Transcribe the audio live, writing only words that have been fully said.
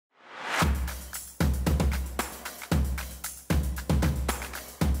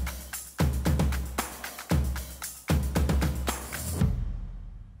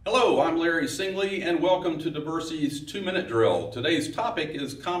I'm Larry Singley and welcome to Diversey's 2-minute drill. Today's topic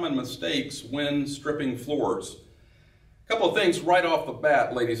is common mistakes when stripping floors. A couple of things right off the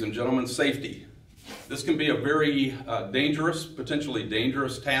bat, ladies and gentlemen. Safety. This can be a very potentially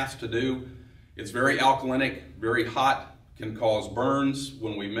dangerous task to do. It's very alkalinic, very hot, can cause burns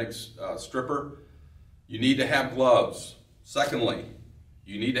when we mix stripper. You need to have gloves. Secondly,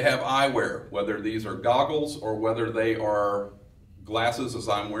 you need to have eyewear, whether these are goggles or whether they are glasses as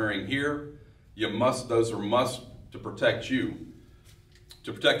I'm wearing here. Those are must to protect you.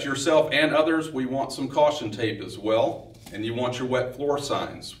 To protect yourself and others, we want some caution tape as well, and you want your wet floor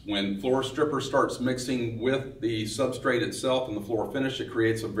signs. When floor stripper starts mixing with the substrate itself and the floor finish, it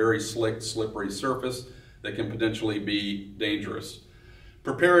creates a very slick, slippery surface that can potentially be dangerous.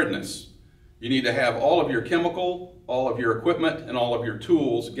 Preparedness. You need to have all of your chemical, all of your equipment, and all of your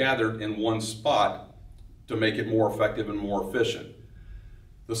tools gathered in one spot to make it more effective and more efficient.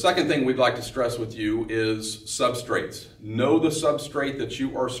 The second thing we'd like to stress with you is substrates. Know the substrate that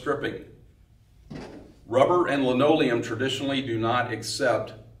you are stripping. Rubber and linoleum traditionally do not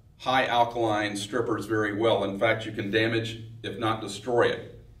accept high alkaline strippers very well. In fact, you can damage, if not destroy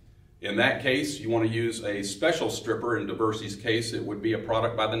it. In that case, you want to use a special stripper. In Diversey's case, it would be a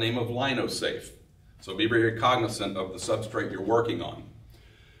product by the name of LinoSafe. So be very cognizant of the substrate you're working on.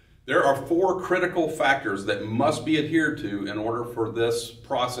 There are 4 critical factors that must be adhered to in order for this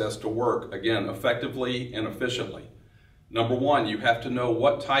process to work, again, effectively and efficiently. Number 1, you have to know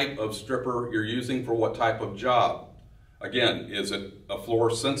what type of stripper you're using for what type of job. Again, is it a floor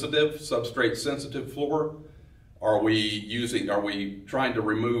sensitive, substrate sensitive floor? Are we trying to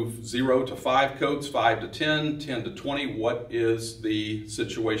remove 0 to 5 coats, 5 to 10, 10 to 20? What is the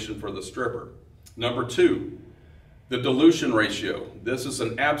situation for the stripper? Number 2, the dilution ratio. This is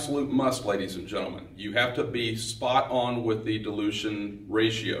an absolute must, ladies and gentlemen. You have to be spot on with the dilution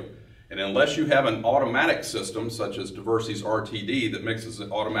ratio. And unless you have an automatic system, such as Diversey's RTD that mixes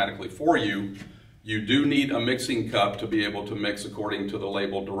it automatically for you, you do need a mixing cup to be able to mix according to the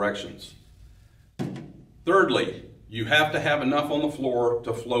labeled directions. Thirdly, you have to have enough on the floor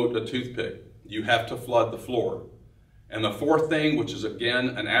to float a toothpick. You have to flood the floor. And the 4th thing, which is again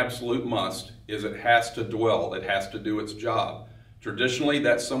an absolute must, is it has to dwell. It has to do its job. Traditionally,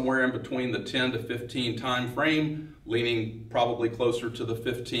 that's somewhere in between the 10 to 15 time frame, leaning probably closer to the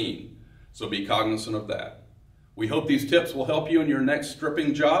 15. So be cognizant of that. We hope these tips will help you in your next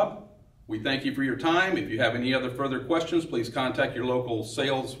stripping job. We thank you for your time. If you have any other further questions, please contact your local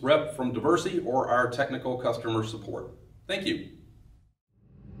sales rep from Diversey or our technical customer support. Thank you.